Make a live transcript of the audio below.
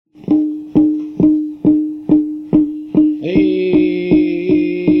Hey,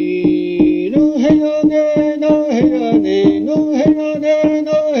 no hey ne, no hey ne, no hey ne,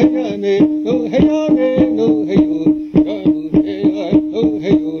 no hey ne, no hey ne, no hey yo, no hey no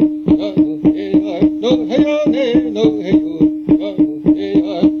hey yo, no hey ne, no hey yo, no hey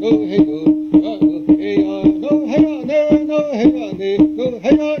no hey yo, no hey ne, no hey ne, no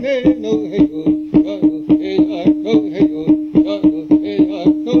hey ne, no hey yo, no hey no hey yo,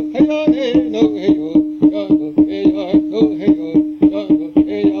 no hey no hey ne, no hey yo.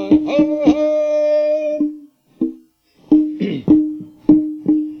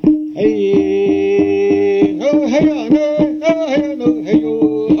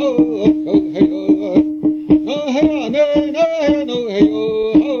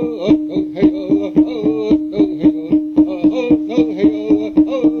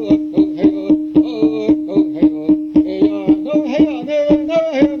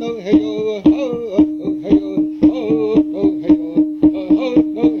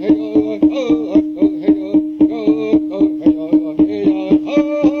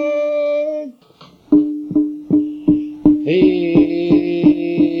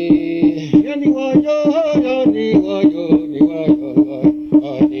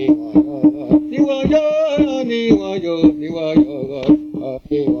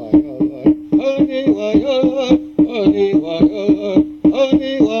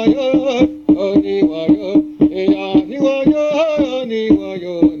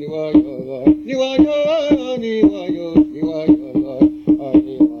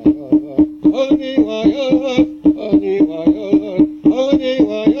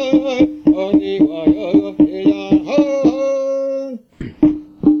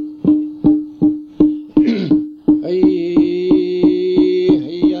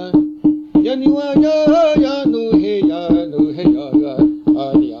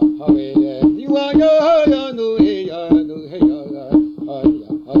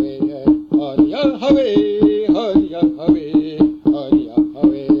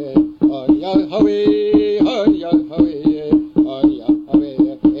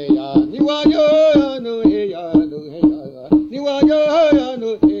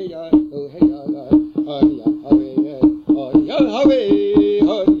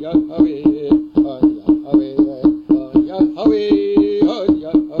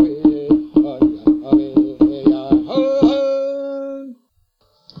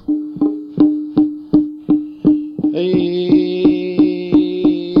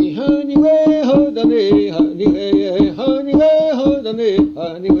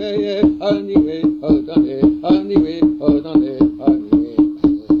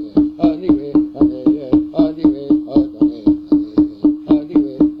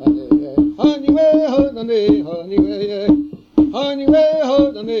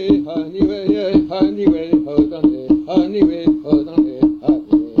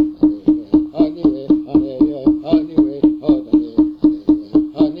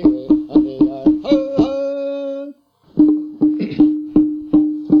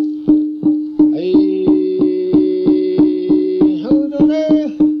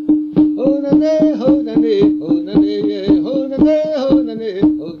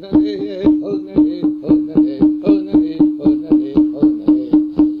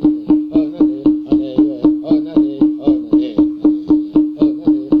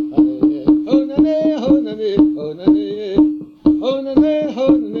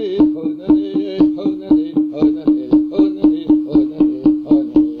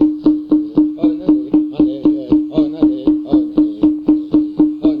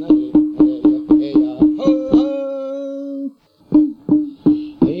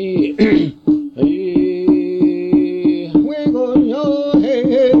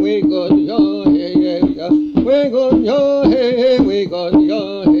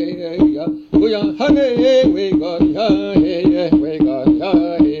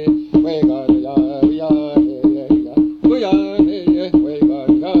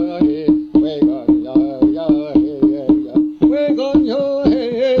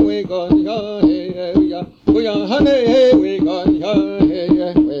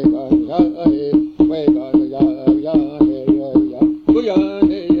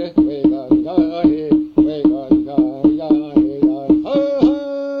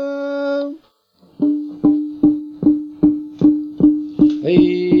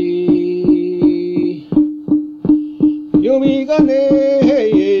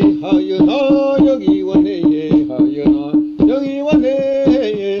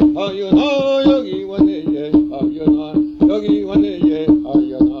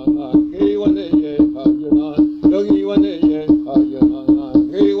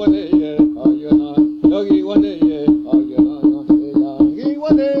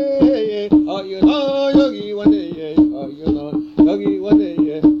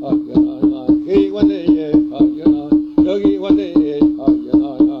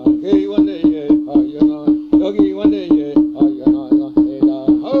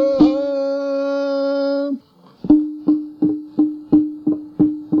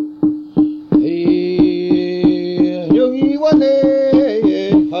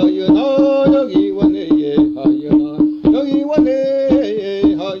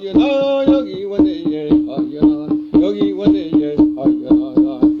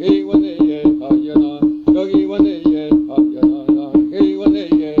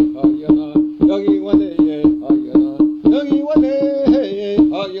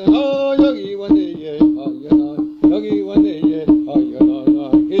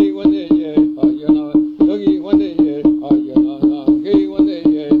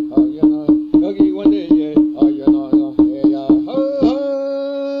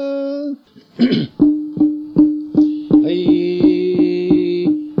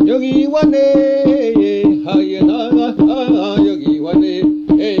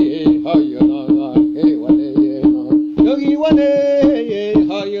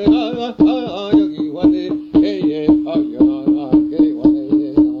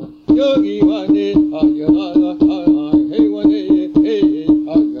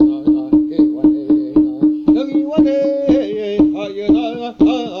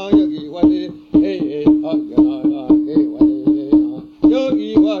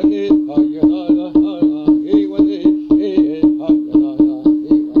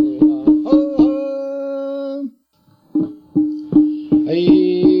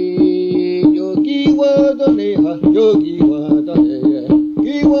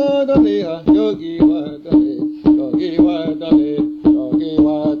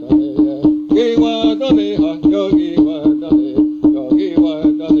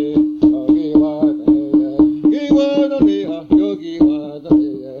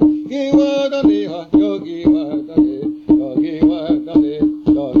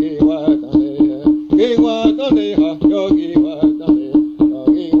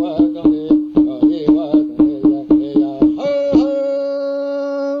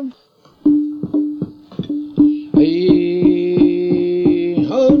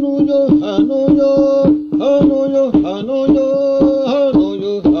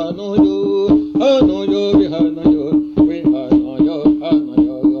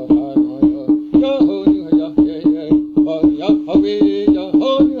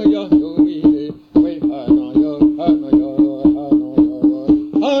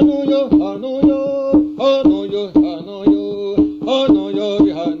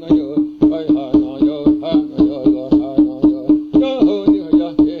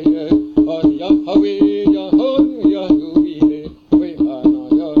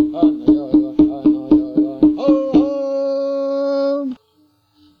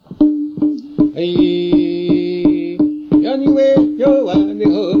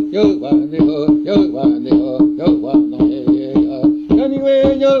 yo wa ni ho, yo wa ni ho, yo wa no he ya.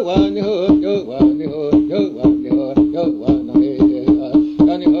 Anyway, yo wa ni ho, yo wa ni ho, yo wa ni ho, yo wa no he ya.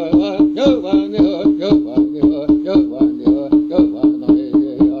 Anyway, yo wa ni ho, yo wa ni ho, yo wa ni ho, yo wa no he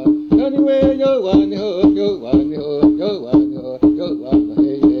ya. Anyway, yo wa ni ho, yo wa ni ho, yo wa ni ho, yo wa no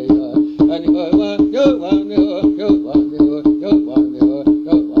he ya. Anyway, yo wa ni ho, yo wa ni ho, yo wa ni ho,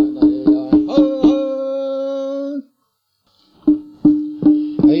 yo wa no he ya. Ho ho.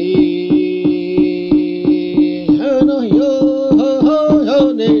 Hey.